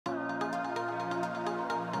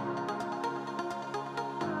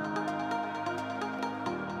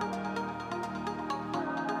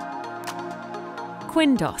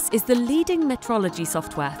QUINDOS is the leading metrology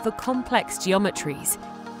software for complex geometries,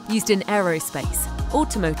 used in aerospace,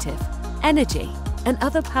 automotive, energy, and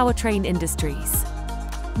other powertrain industries.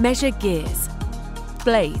 Measure gears,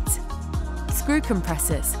 blades, screw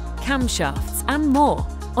compressors, camshafts, and more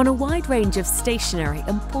on a wide range of stationary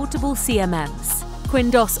and portable CMMs.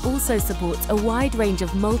 QUINDOS also supports a wide range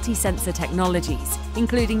of multi-sensor technologies,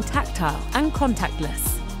 including tactile and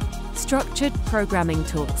contactless. Structured programming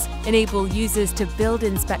tools enable users to build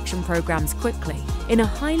inspection programs quickly in a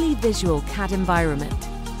highly visual CAD environment.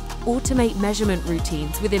 Automate measurement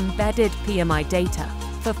routines with embedded PMI data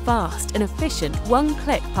for fast and efficient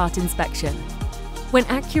one-click part inspection. When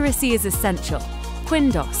accuracy is essential,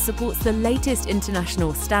 QUINDOS supports the latest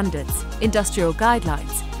international standards, industrial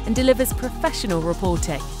guidelines, and delivers professional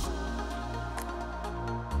reporting.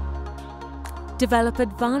 Develop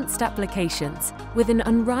advanced applications with an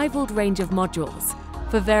unrivaled range of modules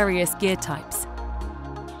for various gear types,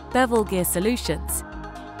 bevel gear solutions,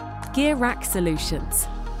 gear rack solutions,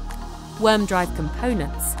 worm drive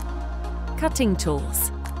components, cutting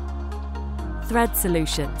tools, thread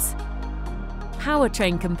solutions,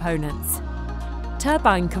 powertrain components,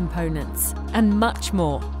 turbine components, and much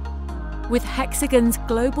more. With Hexagon's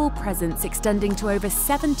global presence extending to over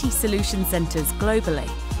 70 solution centres globally,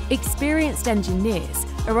 experienced engineers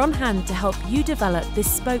are on hand to help you develop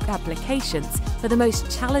bespoke applications for the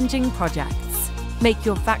most challenging projects. Make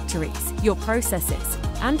your factories, your processes,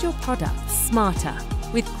 and your products smarter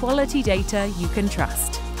with quality data you can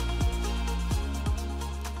trust.